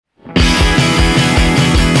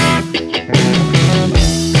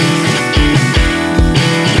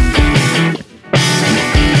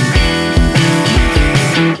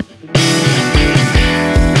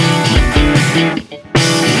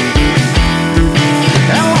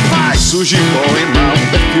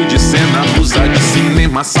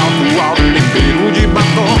cinema, salto alto, tempero de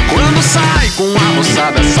batom. Quando sai com a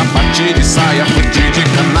moçada, sapatilha e saia, fute de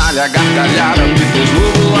canalha, gargalhada, mitos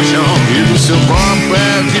no bolachão. E do seu copo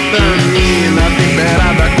é vitamina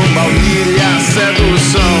temperada com baunilha,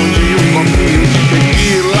 sedução de um copinho de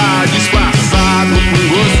tequila disfarçado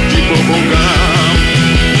com gosto de bobogão.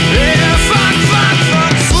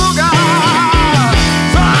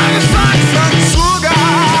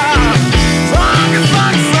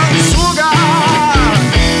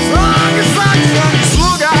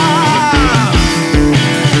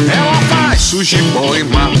 Gibó e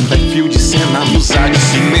mata, fio de cena, musa de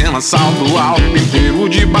cinema, salto alto, tempero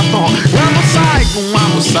de batom. Quando sai com a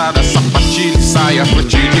moçada, sapatilha e saia,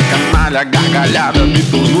 fute de canalha, gargalhada,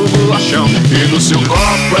 mitos no bolachão. E no seu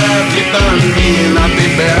copo é vitamina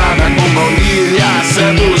temperada com baunilha,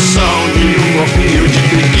 sedução de um copinho de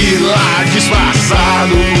tequila